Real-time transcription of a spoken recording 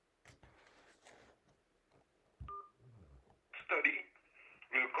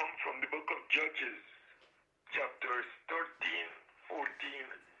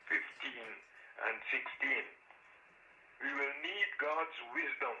God's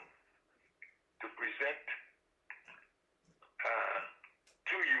wisdom to present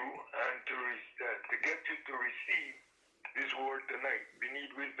to you and to get you to receive this word tonight. We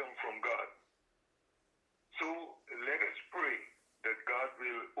need wisdom from God. So let us pray that God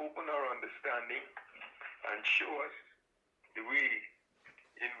will open our understanding and show us the way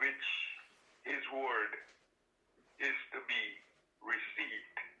in which his word is to be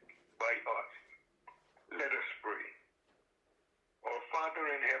received by us. Let us pray. Our Father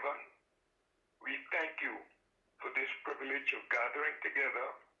in heaven, we thank you for this privilege of gathering together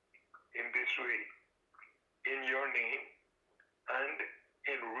in this way, in your name, and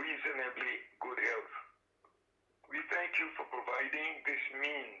in reasonably good health. We thank you for providing this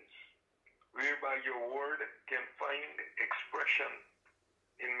means whereby your word can find expression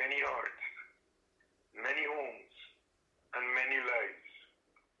in many hearts, many homes, and many lives.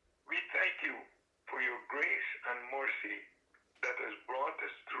 We thank you for your grace and mercy that has brought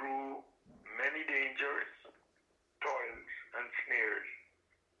us through many dangers, toils and snares,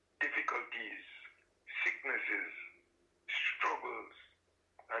 difficulties, sicknesses, struggles,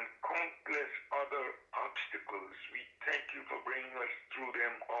 and countless other obstacles. We thank you for bringing us through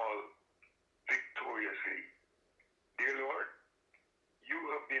them all victoriously. Dear Lord, you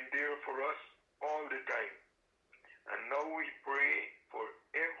have been there for us all the time. And now we pray for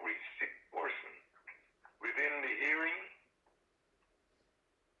every sick person within the hearing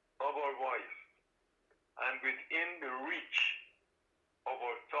of our voice and within the reach of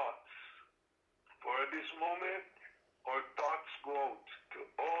our thoughts. For at this moment, our thoughts go out to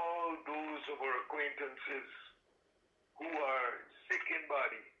all those of our acquaintances who are sick in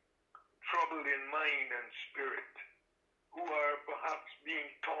body, troubled in mind and spirit, who are perhaps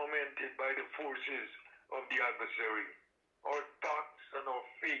being tormented by the forces of the adversary. Our thoughts and our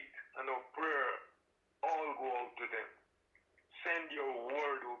faith and our prayer all go out to them. Send your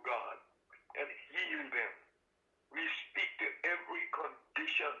word, O God, and heal them. We speak to every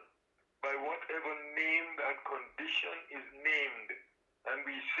condition by whatever name that condition is named, and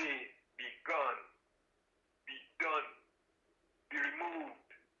we say, be gone, be done, be removed,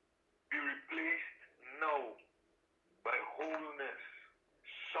 be replaced now by wholeness,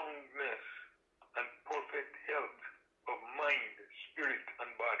 soundness, and perfect health of mind, spirit,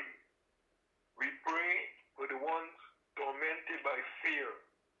 and body. We pray for the ones tormented by fear,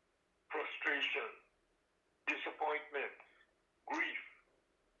 frustration, disappointment, grief,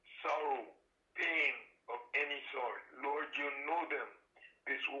 sorrow, pain of any sort. Lord, you know them.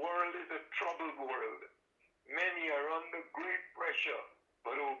 This world is a troubled world. Many are under great pressure.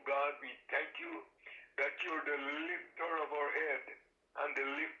 But, oh God, we thank you that you're the lifter of our head and the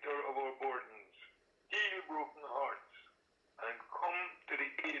lifter of our burdens. Heal broken hearts and come to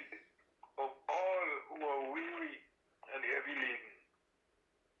the aid of all who are weary and heavy laden.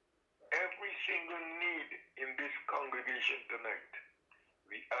 Every single need in this congregation tonight,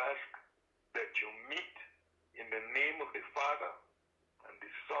 we ask that you meet in the name of the Father and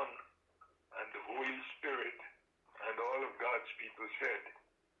the Son and the Holy Spirit, and all of God's people said,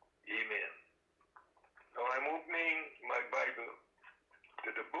 Amen. Now I'm opening my Bible to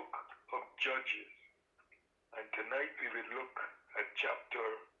the book of Judges, and tonight we will look at chapter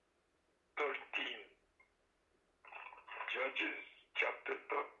 13. Judges chapter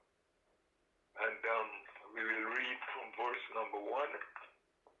 13. And we will read from verse number 1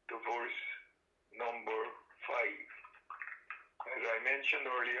 to verse number 5. As I mentioned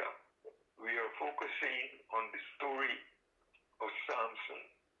earlier, we are focusing on the story of Samson,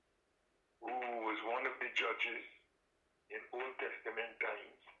 who was one of the judges in Old Testament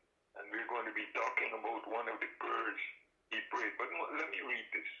times. And we're going to be talking about one of the prayers he prayed. But let me read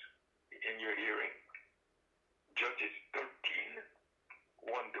this in your hearing. Judges 13, 1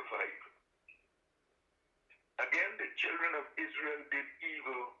 to 5. Again, the children of Israel did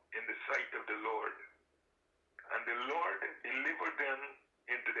evil in the sight of the Lord, and the Lord delivered them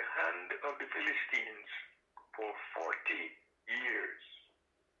into the hand of the Philistines for 40 years.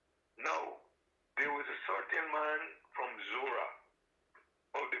 Now, there was a certain man from Zorah,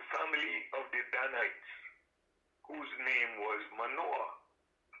 of the family of the Danites, whose name was Manoah,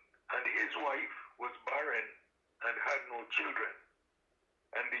 and his wife was barren and had no children.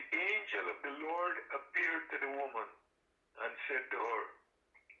 And the angel of the Lord appeared to the woman and said to her,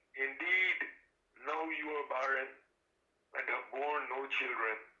 Indeed, now you are barren and have borne no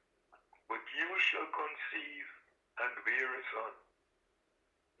children, but you shall conceive and bear a son.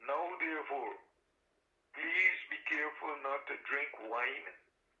 Now therefore, please be careful not to drink wine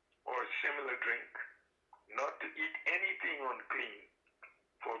or similar drink, not to eat anything unclean,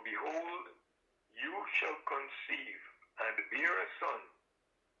 for behold, you shall conceive and bear a son,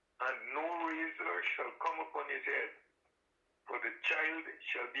 and no razor shall come upon his head, for the child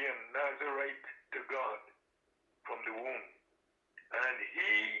shall be a Nazarite to God from the womb, and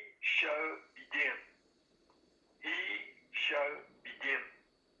he shall begin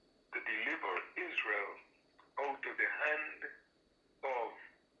to deliver Israel out of the hand of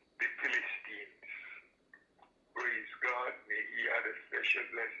the Philistines. Praise God, may he add a special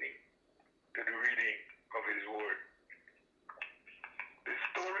blessing to the reading of his word. The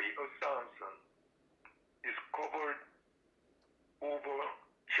story of Samson is covered over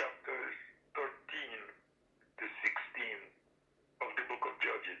chapters 13 to 16 of the book of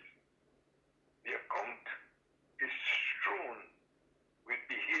Judges. The account is strewn with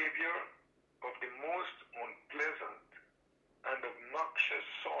behavior of the most unpleasant and obnoxious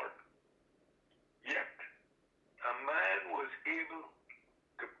sort. Yet, a man was able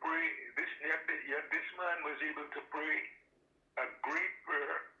to pray, this man was able to pray a great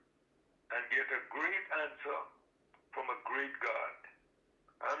prayer and get a great answer from a great God.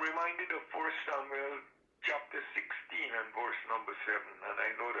 I'm reminded of 1 Samuel chapter 16 and verse number 7, and I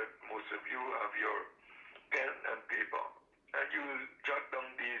know that most of you have your pen and paper, and you will jot down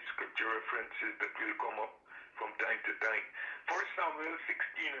these scripture references that will come up from time to time. 1 Samuel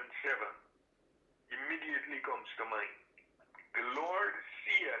 16 and 7 immediately comes to mind. The Lord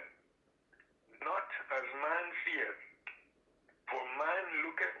seeth not as man seeth, for man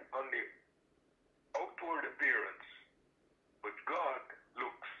looketh on the outward appearance, but God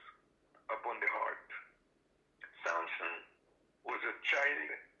looks upon the heart. Samson was a child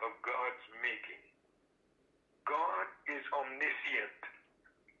of God's making. God is omniscient.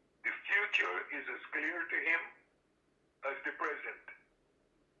 The future is as clear to him as the present.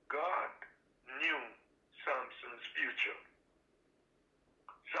 God knew Samson's future.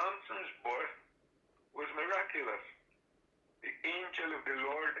 Samson's birth was miraculous. The angel of the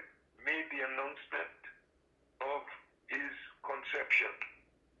Lord made the announcement of his conception.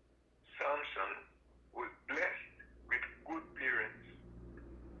 Samson was blessed with good parents.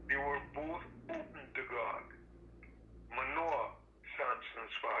 They were both open to God. Manoah,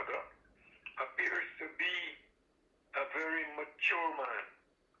 Samson's father, appears to be a very mature man,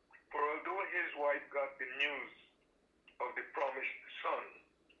 for although his wife got the news of the promised son,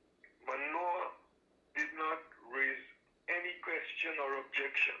 Manoah did not raise any question or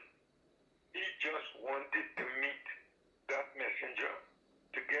objection. He just wanted to meet that messenger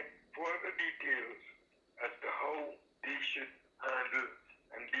to get further details as to how they should handle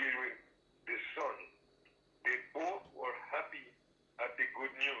and deal with the son. They both were happy at the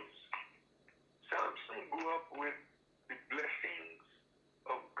good news. Samson grew up with the blessings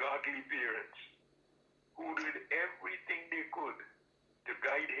of godly parents who did everything they could to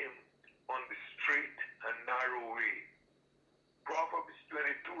guide him on the straight and narrow way. Proverbs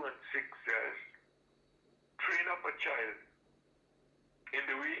 22 and 6 says, train up a child in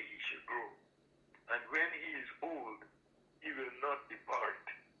the way he should grow, and when he is old, he will not depart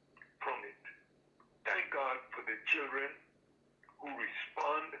from it. Thank God for the children who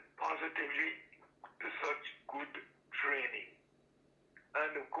respond positively to such good training.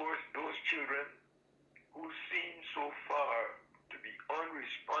 And of course, those children who seem so far to be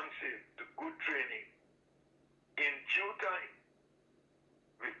unresponsive to good training, in due time,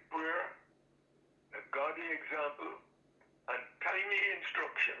 with prayer, a godly example, and timely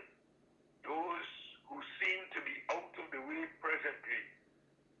instruction, those who seem to be out of the way presently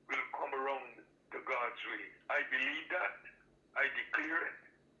will come around to God's way. I believe that. I declare it.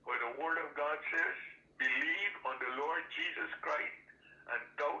 For the word of God says, believe on the Lord Jesus Christ, and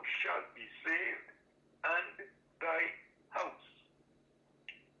thou shalt be saved, and thy house.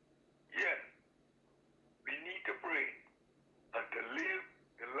 Yes, we need to pray and to live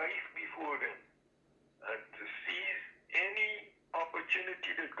the life before them, and to seize any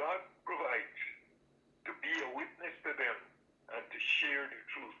opportunity that God provides to be a witness to them and to share the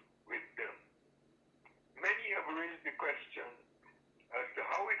truth with them. Many have raised the question as to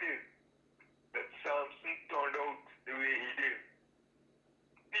how it is that Samson turned out the way he did.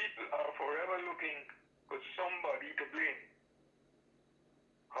 People are forever looking for somebody to blame.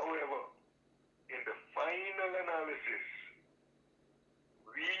 However, in the final analysis,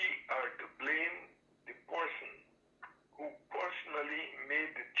 we are to blame the person who personally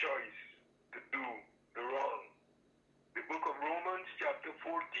made the choice to do the wrong. The book of Romans chapter 14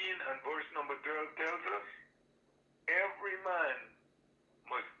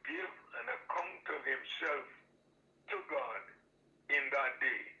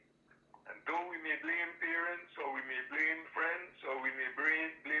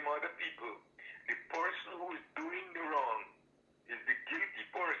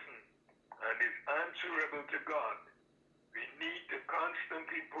 acceptable to God. We need to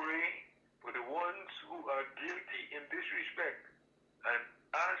constantly pray for the ones who are guilty in this respect and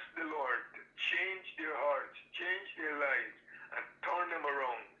ask the Lord to change their hearts, change their lives, and turn them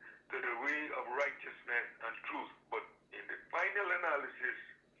around to the way of righteousness and truth. But in the final analysis,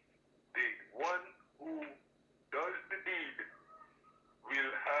 the one who does the deed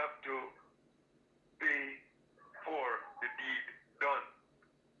will have to pay for the deed done.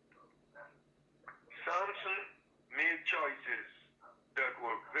 Samson made choices that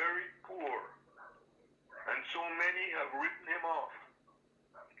were very poor, and so many have written him off.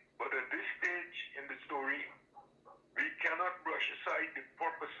 But at this stage in the story, we cannot brush aside the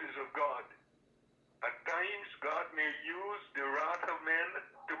purposes of God. At times, God may use the wrath of men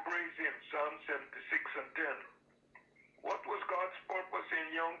to praise him. Psalm 76 and 10. What was God's purpose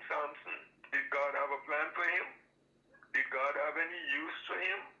in young Samson? Did God have a plan for him? Did God have any use for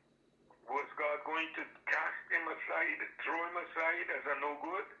him? Was God going to cast him aside, throw him aside as a no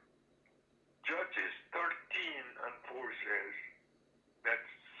good? Judges 13 and 4 says that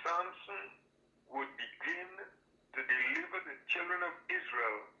Samson would begin to deliver the children of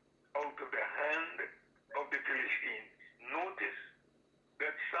Israel out of the hand of the Philistines. Notice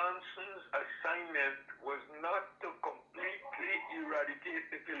that Samson's assignment was not to completely eradicate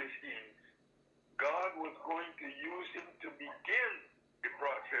the Philistines. God was going to use him to begin the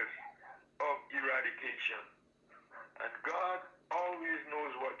process of eradication. And God always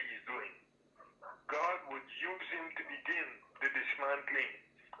knows what he's doing. God would use him to begin the dismantling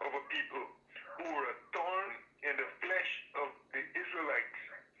of a people who were a thorn in the flesh of the Israelites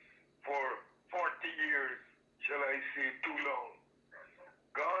for 40 years, shall I say too long.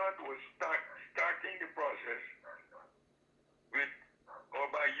 God was starting the process with or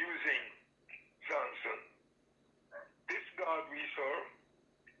by using Samson. This God we serve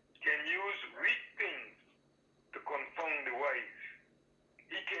can use weak things to confound the wise.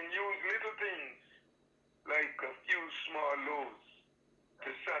 He can use little things like a few small loaves to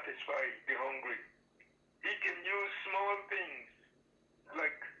satisfy the hungry. He can use small things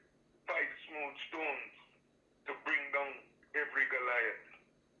like 5 smooth stones to bring down every Goliath.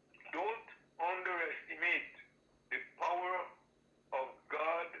 Don't underestimate the power of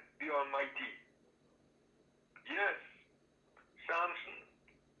God the Almighty. Yes, Samson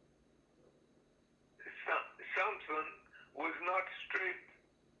was not straight,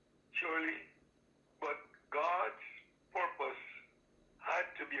 surely, but God's purpose had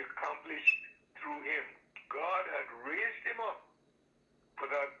to be accomplished through him. God had raised him up for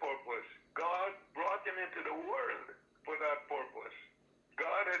that purpose. God brought him into the world for that purpose.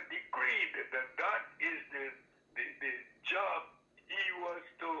 God had decreed that that is the job he was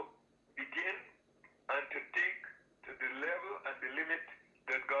to begin and to take to the level and the limit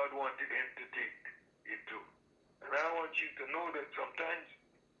that God wanted him to take it to. And I want you to know that sometimes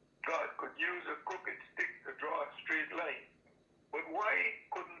God could use a crooked stick to draw a straight line. But why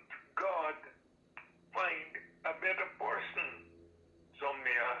couldn't God find a better person? Some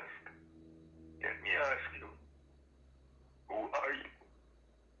may ask. Let me ask you, who are you?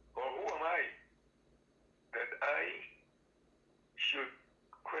 Or who am I that I should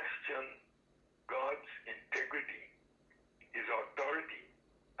question God's integrity, his authority,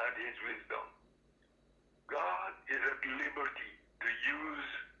 and his wisdom? God is at liberty to use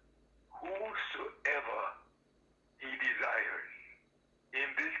whosoever he desires. In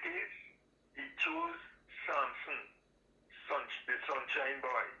this case, he chose Samson, the sunshine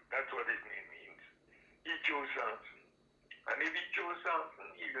boy. That's what his name means. He chose Samson. And if he chose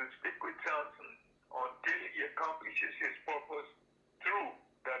Samson, he will stick with Samson until he accomplishes his purpose through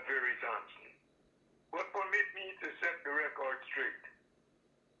that very Samson. But permit me to set the record straight.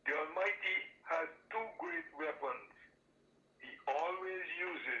 The Almighty has 2 great weapons he always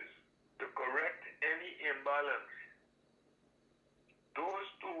uses to correct any imbalance. Those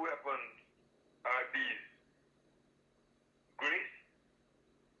 2 weapons are these: grace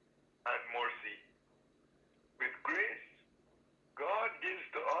and mercy. With grace, God gives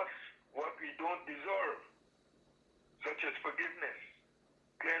to us what we don't deserve, such as forgiveness,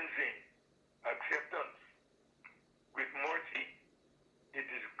 cleansing, acceptance. With mercy, it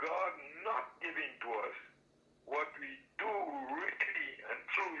is God not giving to us what we do really and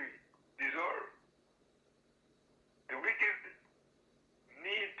truly deserve. The wicked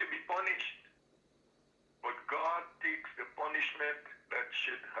need to be punished, but God takes the punishment that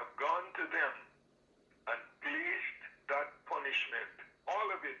should have gone to them and placed that punishment, all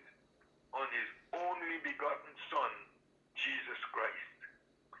of it, on his only begotten Son, Jesus Christ.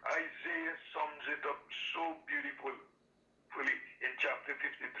 Isaiah sums it up so beautifully in chapter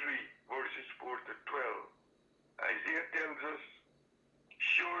 53, verses verses 4 to 12, Isaiah tells us,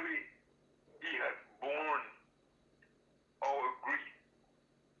 surely he had borne our grief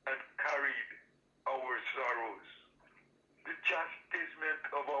and carried our sorrows. The chastisement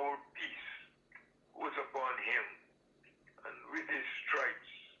of our peace was upon him, and with his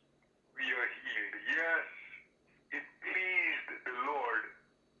stripes we are healed. Yes, it pleased the Lord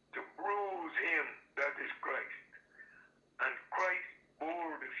to bruise him, that is Christ. And Christ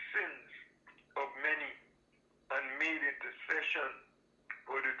bore the sins of many and made intercession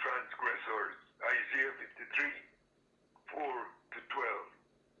for the transgressors. Isaiah 53, 4 to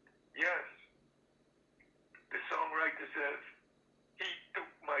 12. Yes, the songwriter says, he took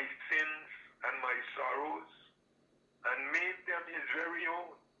my sins and my sorrows and made them his very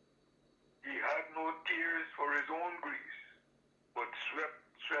own. He had no tears for his own griefs, but sweat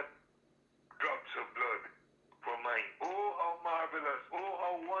drops of blood for mine. Oh, how marvelous, oh,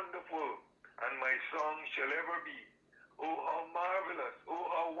 how wonderful, and my song shall ever be. Oh, how marvelous, oh,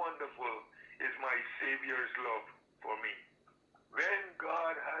 how wonderful is my Savior's love for me. When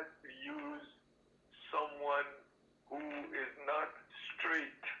God has to use someone who is not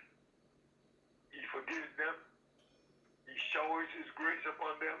straight, he forgives them, he showers his grace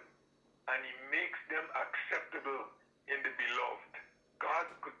upon them, and he makes them acceptable in the beloved. God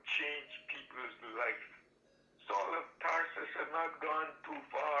could change people's life. Saul of Tarsus had not gone too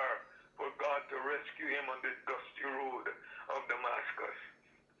far for God to rescue him on the dusty road of Damascus.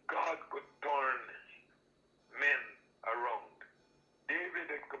 God could turn men around. David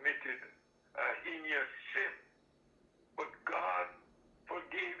had committed a heinous sin, but God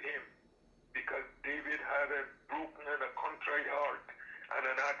forgave him because David had a broken and a contrite heart and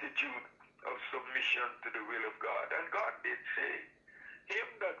an attitude of submission to the will of God. And God did say, him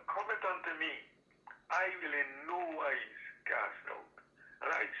that cometh unto me, I will in no wise cast out. And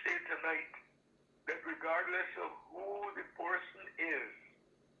I say tonight that regardless of who the person is,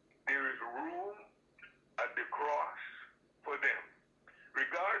 there is room at the cross for them.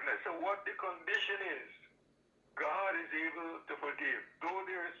 Regardless of what the condition is, God is able to forgive. Though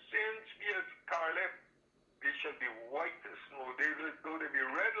their sins be as scarlet, they shall be white as snow. Though they be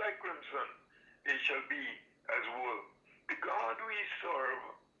red like crimson, they shall be as wool. The God we serve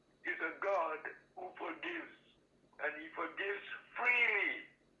is a God who forgives, and he forgives freely,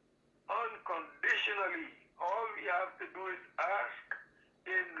 unconditionally. All we have to do is ask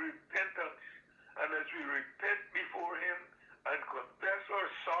in repentance, and as we repent before him and confess our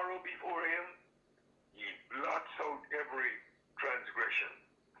sorrow before him, he blots out every transgression.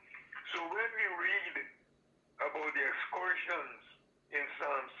 So when we read about the excursions in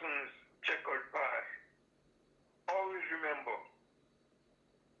Samson's checkered past, always remember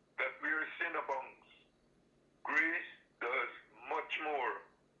that where sin abounds, grace does much more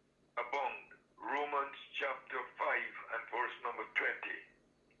abound. Romans chapter 5 and verse number 20.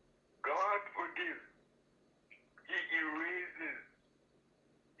 God forgives, he erases,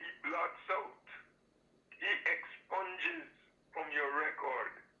 he blots out, he expunges from your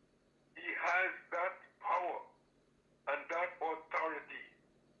record. He has that power and that authority.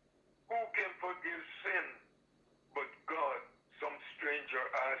 Who can forgive sin but God? Some stranger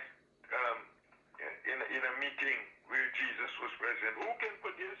asked in a meeting where Jesus was present, who can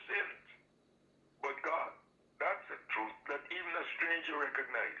forgive sins but God? That's a truth that even a stranger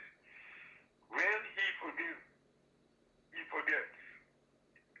recognizes. When he forgives, he forgets.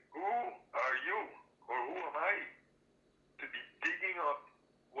 Who are you, or who am I, to be digging up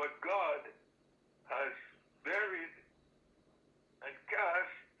what God has buried and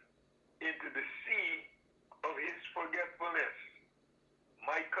cast into the sea of his forgetfulness?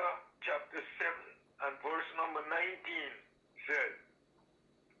 Micah chapter 7 and verse number 19 says,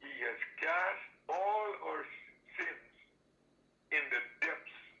 he has cast all our sins in the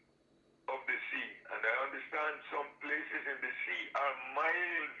depths of the sea. And I understand some places in the sea are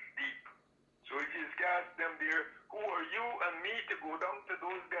miles deep. So if he's cast them there, who are you and me to go down to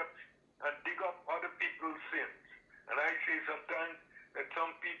those depths and dig up other people's sins? And I say sometimes that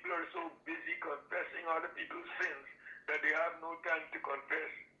some people are so busy confessing other people's sins that they have no time to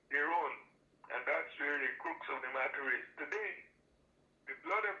confess their own. And that's where the crux of the matter is. Today, the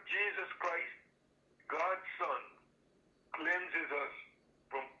blood of Jesus Christ, God's Son, cleanses us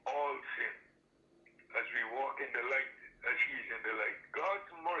from all sin as we walk in the light as he is in the light.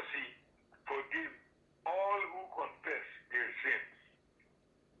 God's mercy forgives all who confess their sins.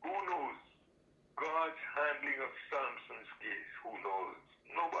 Who knows God's handling of Samson's case? Who knows?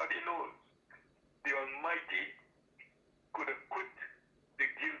 Nobody knows. The Almighty could acquit the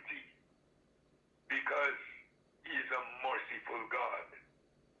guilty because he is a merciful God.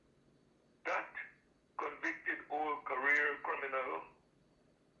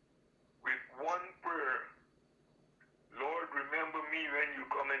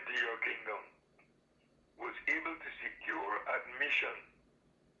 admission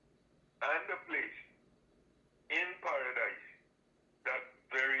and a place in paradise that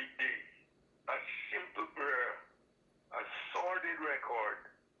very day. A simple prayer, a sordid record,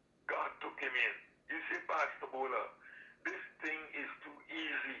 God took him in. You say, Pastor Bhola, this thing is too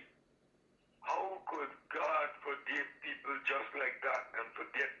easy. How could God forgive people just like that and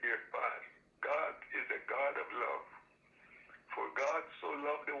forget their past? God is a God of love. For God so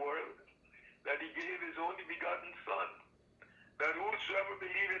loved the world that he gave his only begotten Son, that whosoever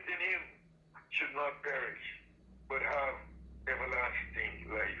believeth in him should not perish, but have everlasting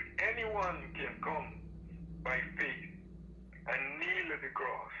life. Anyone can come by faith and kneel at the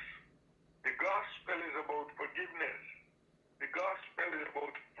cross. The gospel is about forgiveness. The gospel is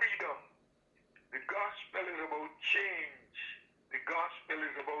about freedom. The gospel is about change. The gospel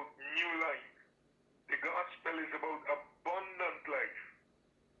is about new life. The gospel is about abundant life.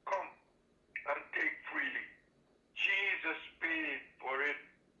 Come and take freely. Jesus paid for it.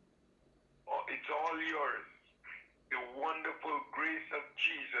 It's all yours. The wonderful grace of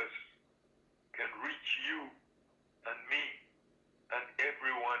Jesus can reach you and me and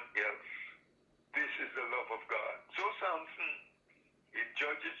everyone else. This is the love of God. So Samson, in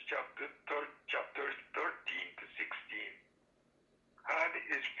Judges chapters 13 to 16, had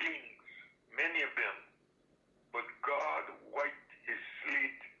his flings, many of them, but God wiped his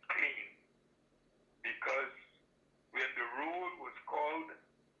slate clean, because when the roll was called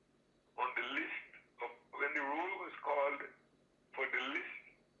for the list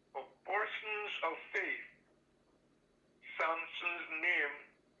of persons of faith, Samson's name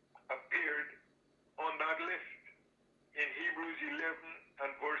appeared on that list. In Hebrews 11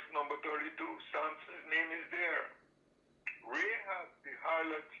 and verse number 32, Samson's name is there. Rahab the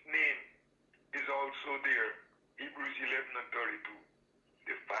harlot's name is also there. Hebrews 11 and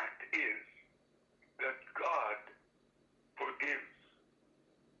 32. The fact is that God forgives.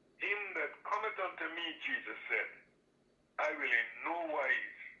 Him that cometh unto me, Jesus said, I will in no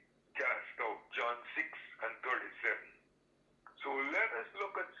wise cast out. John 6 and 37. So let us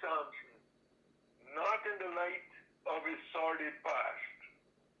look at Samson, not in the light of his sordid past,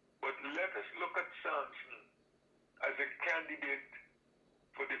 but let us look at Samson as a candidate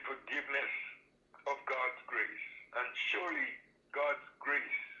for the forgiveness of God's grace. And surely God's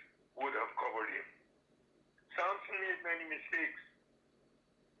grace would have covered him. Samson made many mistakes,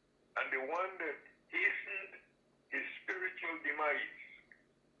 and the one that hastened his spiritual demise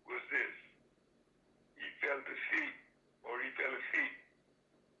was this. He fell asleep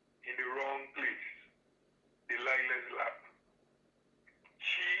in the wrong place, Delilah's lap.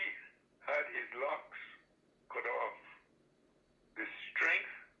 She had his locks cut off. The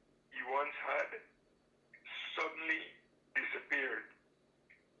strength he once had suddenly disappeared,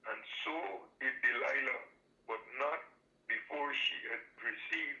 and so did Delilah, but not before she had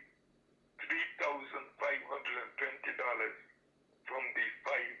received $3,520 from the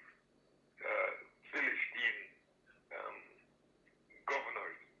five Philistine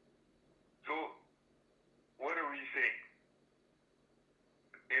governors. So, what are we saying?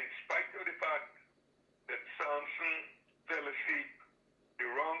 In spite of the fact that Samson fell asleep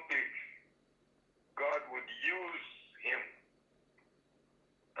the wrong place, God would use him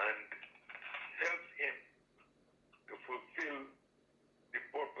and help him to fulfill the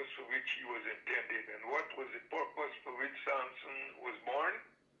purpose for which he was intended. And what was the purpose for which Samson was born?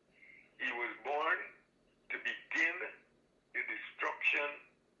 He was born to begin the destruction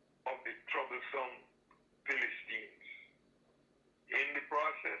of the troublesome Philistines. In the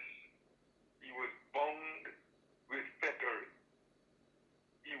process, he was bound with fetters.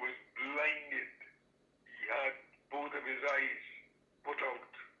 He was blinded. He had both of his eyes put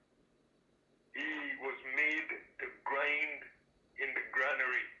out. He was made to grind in the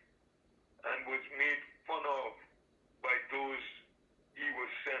granary and was made fun of by those he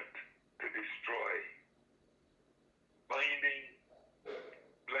was sent to destroy. Binding,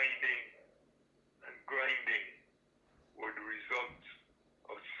 blinding, and grinding were the results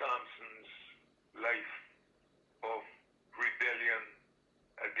of Samson's life of rebellion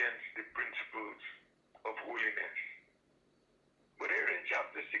against the principles of holiness. But here in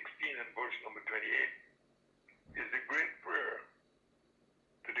chapter 16 and verse number 28 is the great prayer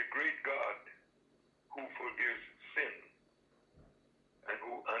to the great God who forgives sin and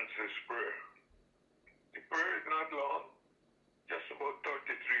who answers prayer. The prayer is not long, just about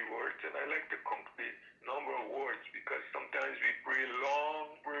 33 words, and I like to count the number of words because sometimes we pray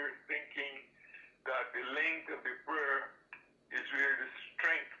long prayer thinking that the length of the prayer is where the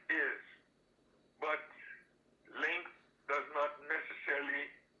strength is. But length does not necessarily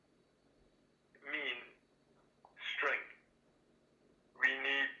mean strength.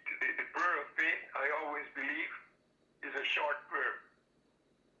 short prayer.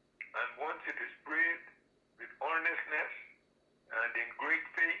 And once it is prayed with earnestness and in great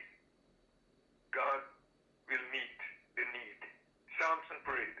faith, God will meet the need. Samson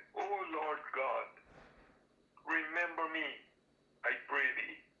prayed, "O Lord God, remember me, I pray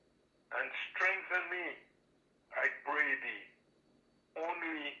thee, and strengthen me, I pray thee,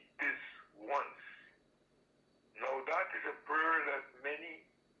 only this once." Now that is a prayer that many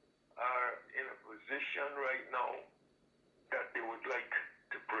are in a position right now that they would like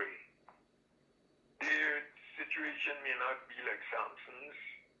to pray. Their situation may not be like Samson's,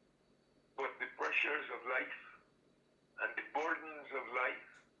 but the pressures of life and the burdens of life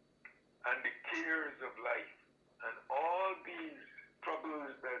and the cares of life and all these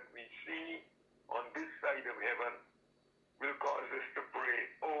troubles that we see on this side of heaven will cause us to pray,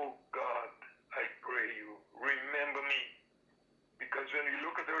 "Oh God, I pray you, remember me." Because when we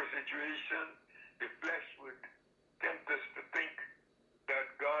look at our situation, the flesh would tempt us to think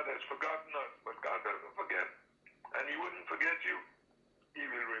that God has forgotten us, but God doesn't forget. And he wouldn't forget you. He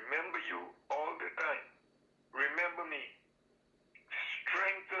will remember you all the time. Remember me.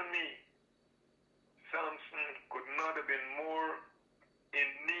 Strengthen me. Samson could not have been more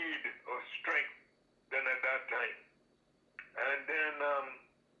in need of strength than at that time. And then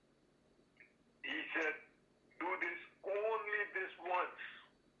he said, "Do this only this once.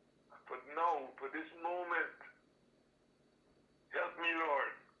 For now, for this moment. Help me,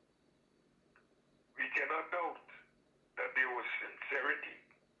 Lord." We cannot doubt that there was sincerity,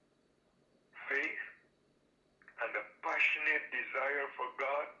 faith, and a passionate desire for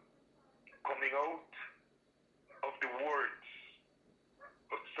God coming out of the words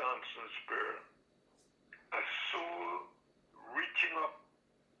of Samson's prayer. A soul reaching up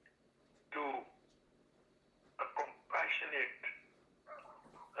to a compassionate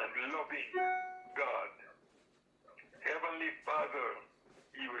and loving God. Heavenly Father,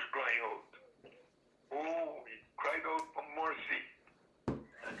 he was crying out. Oh, he cried out for mercy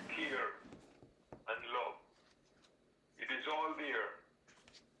and care and love. It is all there,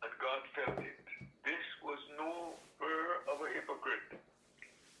 and God felt it. This was no prayer of a hypocrite.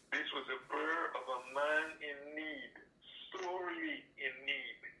 This was a prayer of a man in need, sorely in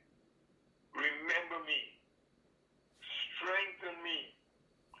need. Remember me. Strengthen me,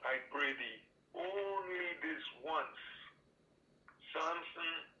 I pray thee. Only this once.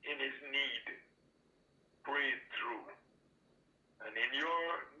 Samson in his need prayed through. And in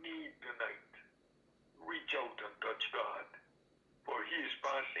your need tonight, reach out and touch God, for he is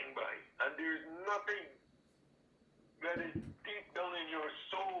passing by. And there is nothing that is deep down in your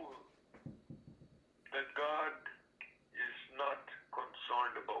soul that God is not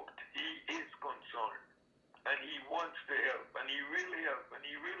concerned about. He is concerned, and he wants to help, and he will help, and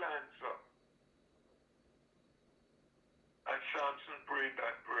he will answer. As Samson prayed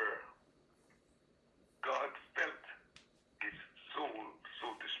that prayer, God felt his soul,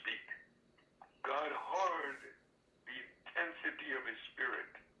 so to speak. God heard the intensity of his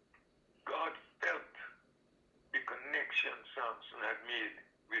spirit. God felt the connection Samson had made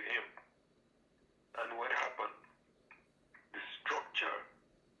with him. And what happened? The structure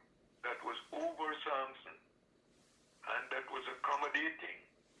that was over Samson and that was accommodating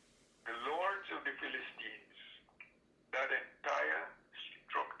the lords of the Philistines, that entire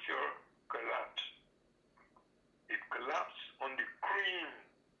structure collapsed. It collapsed on the cream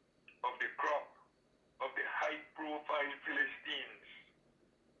of the crop of the high-profile Philistines.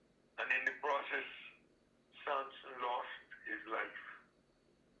 And in the process, Samson lost his life.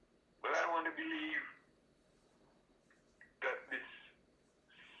 But I want to believe that this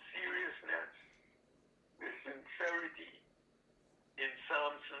seriousness, this sincerity in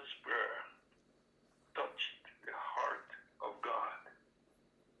Samson's prayer touched the heart of God.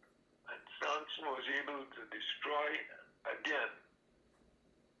 And Samson was able to destroy again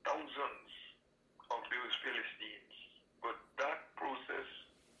thousands of those Philistines. But that process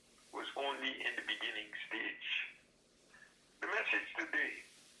was only in the beginning stage. The message today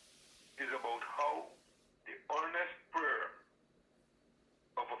is about how the earnest prayer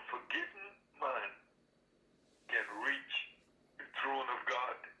of a forgiven man can reach the throne of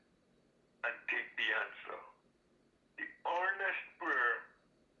God and take the answer. The earnest prayer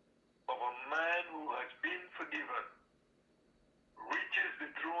of a man who has been forgiven reaches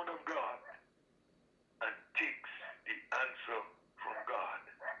the throne of God and takes the answer from God.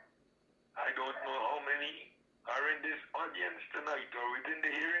 I don't know how many are in this audience tonight or within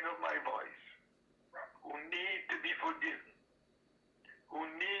the hearing of my voice who need to be forgiven, who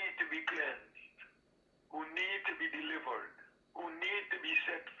need to be cleansed, who need to be delivered, who need to be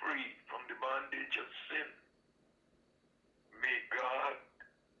set free from the bondage of sin.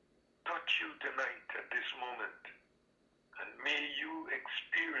 tonight at this moment, and may you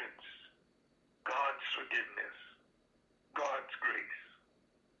experience God's forgiveness, God's grace,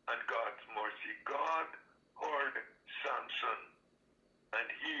 and God's mercy. God heard Samson, and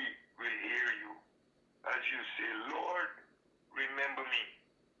he will hear you as you say, Lord, remember me.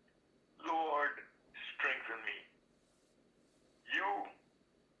 Lord, strengthen me. You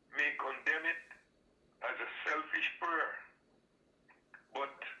may condemn it as a selfish prayer,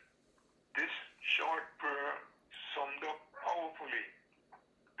 but this short prayer summed up powerfully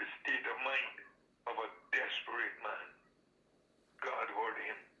the state of mind of a desperate man. God heard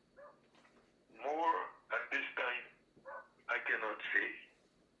him. More at this time I cannot say.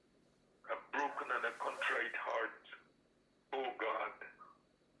 A broken and a contrite heart, oh God,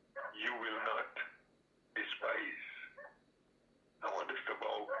 you will not despise. I want us to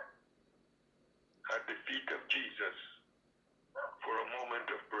bow at the feet of Jesus for a moment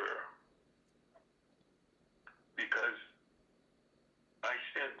of prayer, because I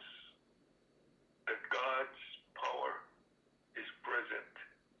sense that God's power is present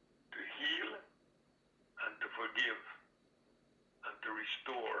to heal and to forgive and to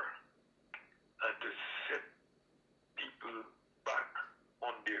restore and to set people back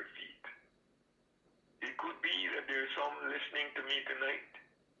on their feet. It could be that there's some listening to me tonight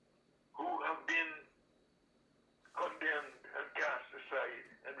who have been condemned and cast aside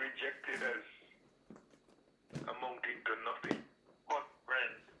and rejected as amounting to nothing. But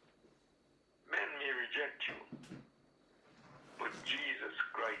friend, men may reject you, but Jesus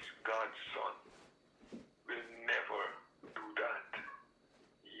Christ, God's Son, will never do that.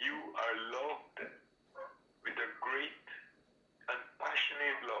 You are loved with a great and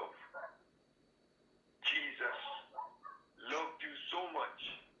passionate love. Jesus loved you so much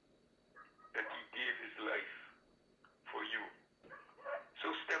that he gave his life for you.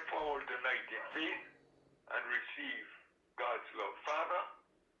 So step forward tonight in faith and receive God's love. Father,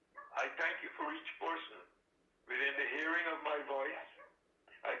 I thank you for each person within the hearing of my voice.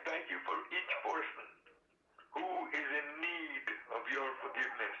 I thank you for each person who is in need of your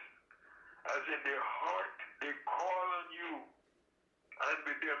forgiveness. As in their heart they call on you, and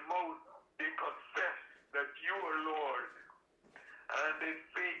with their mouth they confess that you are Lord, and in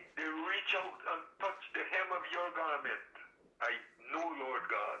faith they reach out and touch the hem of your garment. I know, Lord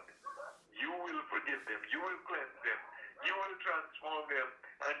God, you will forgive them, you will cleanse them, you will transform them,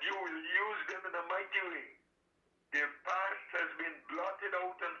 and you will use them in a mighty way. Their past has been blotted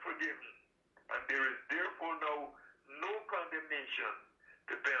out and forgiven, and there is therefore now no condemnation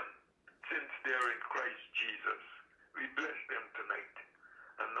to them, since they are in Christ Jesus. We bless them tonight.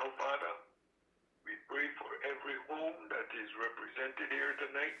 And now, Father, we pray for every home that is represented here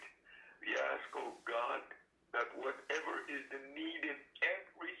tonight. We ask, oh God, that whatever is the need in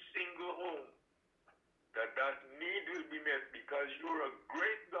every single home, that need will be met, because you're a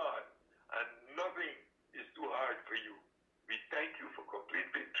great God and nothing is too hard for you. We thank you for complete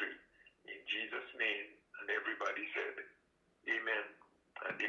victory. In Jesus' name, and everybody said, amen and amen.